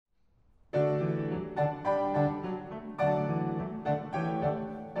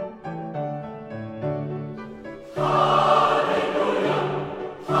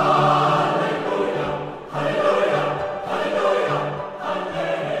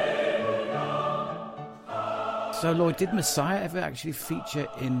So, Lloyd, did Messiah ever actually feature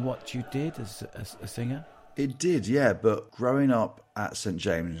in what you did as a singer? It did, yeah, but growing up at St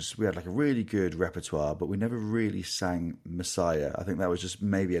James, we had like a really good repertoire, but we never really sang Messiah. I think that was just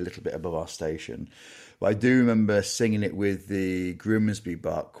maybe a little bit above our station. But I do remember singing it with the Grimsby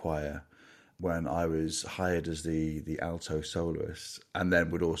Bark Choir when I was hired as the alto soloist, and then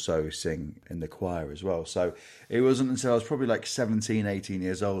would also sing in the choir as well. So it wasn't until I was probably like 17, 18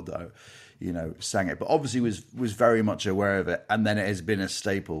 years old that I, sang it. But obviously was very much aware of it, and then it has been a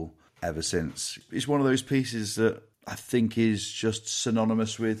staple ever since. It's one of those pieces that I think is just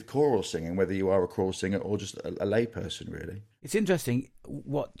synonymous with choral singing, whether you are a choral singer or just a lay person, really. It's interesting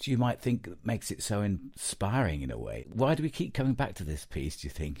what you might think makes it so inspiring in a way. Why do we keep coming back to this piece, do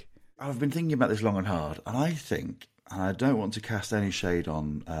you think? I've been thinking about this long and hard, and I think, and I don't want to cast any shade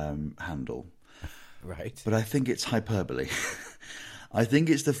on Handel, right? But I think it's hyperbole. I think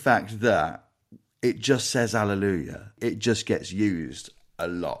it's the fact that it just says Alleluia. It just gets used a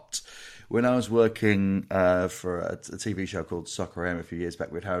lot. When I was working for a TV show called Soccer AM a few years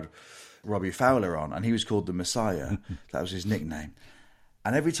back, we'd had Robbie Fowler on, and he was called the Messiah. That was his nickname.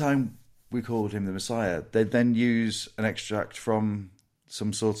 And every time we called him the Messiah, they'd then use an extract from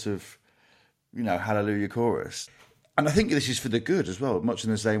some sort of, Hallelujah chorus. And I think this is for the good as well, much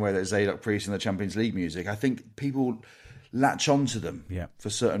in the same way that Zadok Priest and the Champions League music. I think people latch onto them for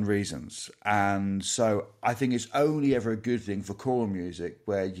certain reasons. And so I think it's only ever a good thing for choral music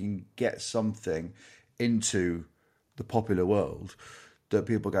where you can get something into the popular world that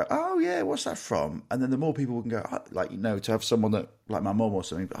people go, oh yeah, what's that from? And then the more people can go, to have someone that, like my mum or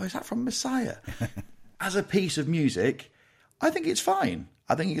something, oh, is that from Messiah? As a piece of music, I think it's fine.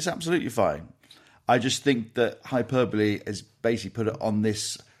 I think it's absolutely fine. I just think that hyperbole has basically put it on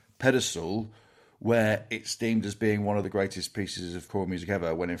this pedestal where it's deemed as being one of the greatest pieces of choral music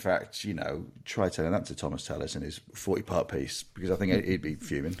ever, when in fact, try telling that to Thomas Tallis in his 40-part piece, because I think he'd be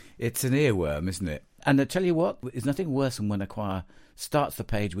fuming. It's an earworm, isn't it? And I tell you what, there's nothing worse than when a choir starts the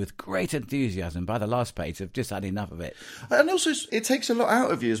page with great enthusiasm. By the last page, they've just had enough of it. And also, it takes a lot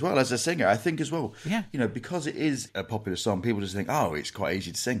out of you as well as a singer, I think as well. Yeah. Because it is a popular song, people just think, oh, it's quite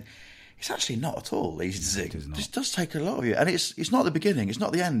easy to sing. It's actually not at all easy to sing. It is not. It does take a lot of you. And it's not the beginning, it's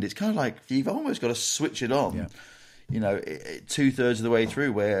not the end. It's kind of like you've almost got to switch it on. Yeah. 2/3 of the way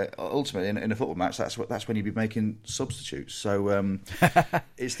through, where ultimately in a football match, that's when you'd be making substitutes. So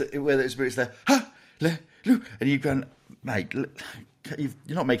it's the ha, le, lu, and you've gone, mate, you're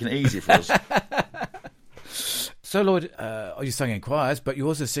not making it easy for us. So, Lloyd, you sang in choirs, but you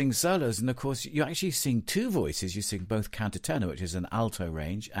also sing solos, and of course, you actually sing two voices. You sing both countertenor, which is an alto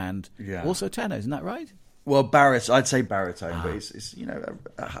range, and also tenor. Isn't that right? Well, I'd say baritone, but it's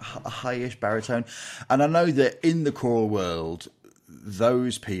a high-ish baritone. And I know that in the choral world,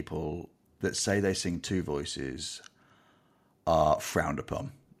 those people that say they sing two voices are frowned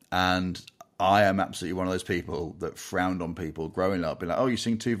upon. And I am absolutely one of those people that frowned on people growing up, being like, oh, you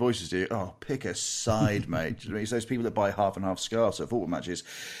sing two voices, do you? Oh, pick a side, mate. It's those people that buy half and half scarves at football matches.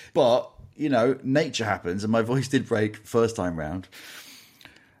 But, nature happens, and my voice did break first time round.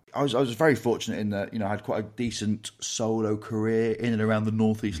 I was very fortunate in that, I had quite a decent solo career in and around the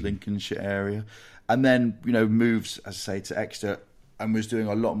northeast Lincolnshire area. And then, moved, as I say, to Exeter and was doing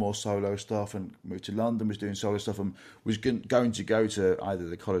a lot more solo stuff, and moved to London, was doing solo stuff, and was going to go to either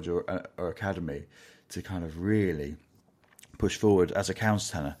the college or academy to kind of really push forward as a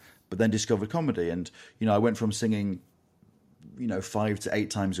countertenor, but then discovered comedy. And, I went from singing 5 to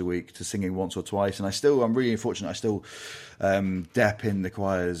 8 times a week to singing once or twice, and I'm really fortunate. I still dep in the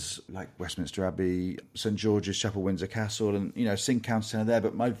choirs like Westminster Abbey, St George's Chapel, Windsor Castle, and sing countertenor there.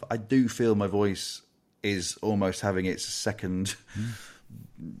 But I do feel my voice is almost having its second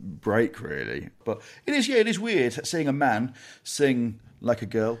break, really. But it is weird seeing a man sing like a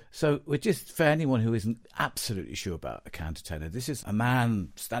girl. So, just for anyone who isn't absolutely sure about a countertenor, this is a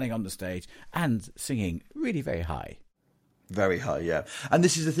man standing on the stage and singing really very high. Very high, yeah. And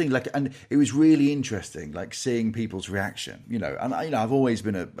this is the thing, and it was really interesting, seeing people's reaction, and I've always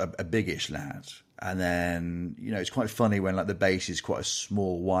been a biggish lad. And then, it's quite funny when the bass is quite a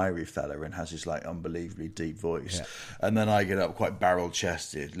small, wiry fella and has this unbelievably deep voice. Yeah. And then I get up quite barrel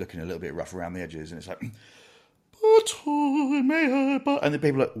chested, looking a little bit rough around the edges, and it's like, but I may have, and the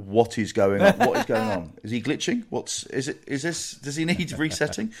people are like, what is going on? What is going on? Is he glitching? Does he need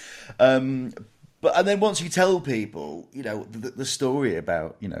resetting? But and then once you tell people, the story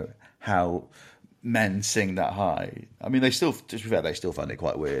about, how men sing that high. I mean, they still, to be fair, they still find it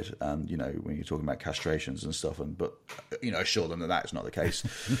quite weird. And, you know, when you're talking about castrations and stuff, but, you know, assure them that that's not the case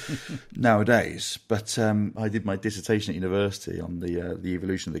nowadays. But I did my dissertation at university on the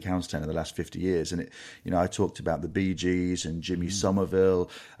evolution of the countertenor in the last 50 years. And, you know, I talked about the Bee Gees and Jimmy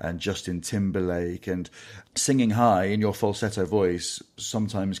Somerville and Justin Timberlake, and singing high in your falsetto voice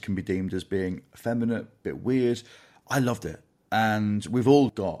sometimes can be deemed as being effeminate, a bit weird. I loved it. And we've all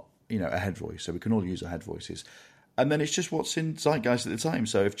got, you know, a head voice, so we can all use our head voices. And then it's just what's in zeitgeist at the time.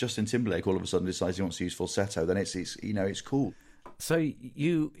 So if Justin Timberlake all of a sudden decides he wants to use falsetto, then it's you know, it's cool. So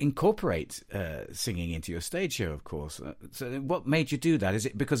you incorporate singing into your stage show, of course. So what made you do that? Is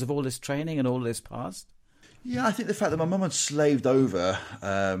it because of all this training and all this past? Yeah, I think the fact that my mum had slaved over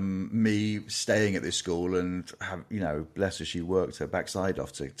me staying at this school and, you know, bless her, she worked her backside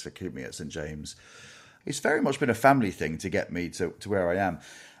off to keep me at St James. It's very much been a family thing to get me to where I am.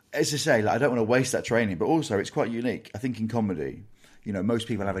 As I say, like, I don't want to waste that training, but also it's quite unique. I think in comedy, you know, most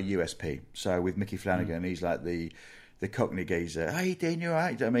people have a USP. So with Mickey Flanagan, he's like the Cockney geezer. Hey, Dean, you all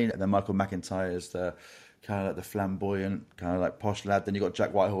right? Do you know what I mean? And then Michael McIntyre's the kind of like the flamboyant, kind of like posh lad. Then you got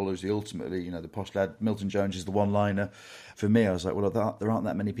Jack Whitehall, who's the ultimately, you know, the posh lad. Milton Jones is the one-liner. For me, I was like, well, there aren't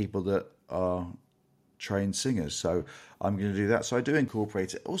that many people that are trained singers, so I'm going to do that. So I do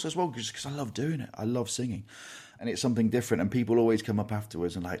incorporate it also as well, because I love doing it. I love singing. And it's something different, and people always come up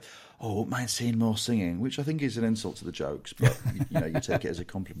afterwards and like, oh, I wouldn't mind seeing more singing, which I think is an insult to the jokes, but you know, you take it as a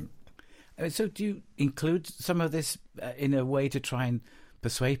compliment. So do you include some of this in a way to try and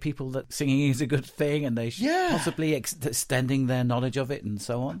persuade people that singing is a good thing, and they should possibly extending their knowledge of it and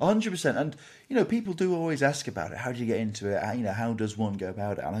so on? 100%. And, you know, people do always ask about it. How do you get into it? How, you know, how does one go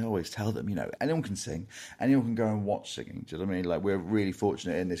about it? And I always tell them, you know, anyone can sing. Anyone can go and watch singing. Do you know what I mean? Like, we're really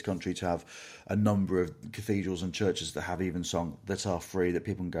fortunate in this country to have a number of cathedrals and churches that have even song that are free, that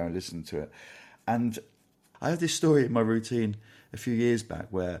people can go and listen to it. And I have this story in my routine a few years back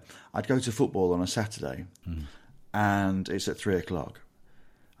where I'd go to football on a Saturday and it's at 3:00.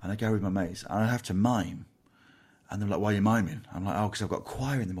 And I go with my mates, and I have to mime. And they're like, why are you miming? I'm like, oh, because I've got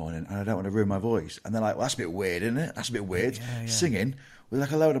choir in the morning, and I don't want to ruin my voice. And they're like, well, that's a bit weird, isn't it? That's a bit weird. Yeah. Singing with like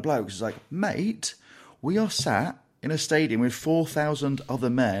a load of blokes. It's like, mate, we are sat in a stadium with 4,000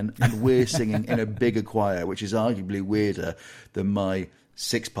 other men, and we're singing in a bigger choir, which is arguably weirder than my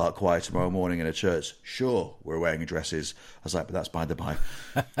 6-part choir tomorrow morning in a church. Sure, we're wearing dresses. I was like, but that's by the by.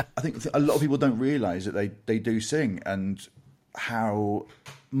 I think a lot of people don't realise that they do sing, and how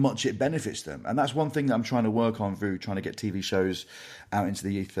much it benefits them. And that's one thing that I'm trying to work on through trying to get TV shows out into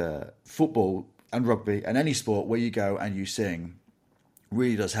the ether. Football and rugby and any sport where you go and you sing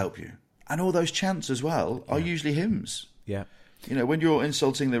really does help you. And all those chants as well are usually hymns. Yeah. You know, when you're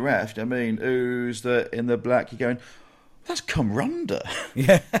insulting the ref, I mean, who's the in the black, you're going, that's Come Ronda.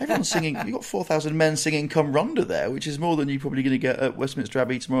 Yeah. Everyone's singing. You've got 4,000 men singing Come Ronda there, which is more than you're probably going to get at Westminster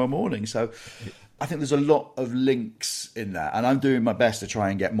Abbey tomorrow morning. So I think there's a lot of links in that, and I'm doing my best to try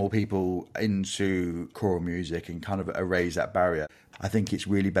and get more people into choral music and kind of erase that barrier. I think it's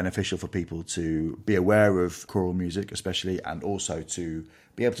really beneficial for people to be aware of choral music, especially, and also to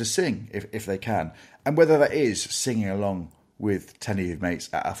be able to sing if they can. And whether that is singing along with 10 of your mates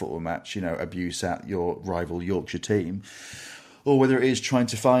at a football match, you know, abuse at your rival Yorkshire team, or whether it is trying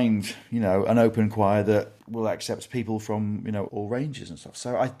to find, you know, an open choir that will accept people from, you know, all ranges and stuff.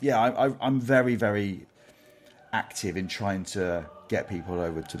 So, I'm very, very active in trying to get people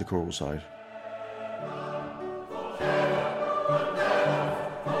over to the choral side.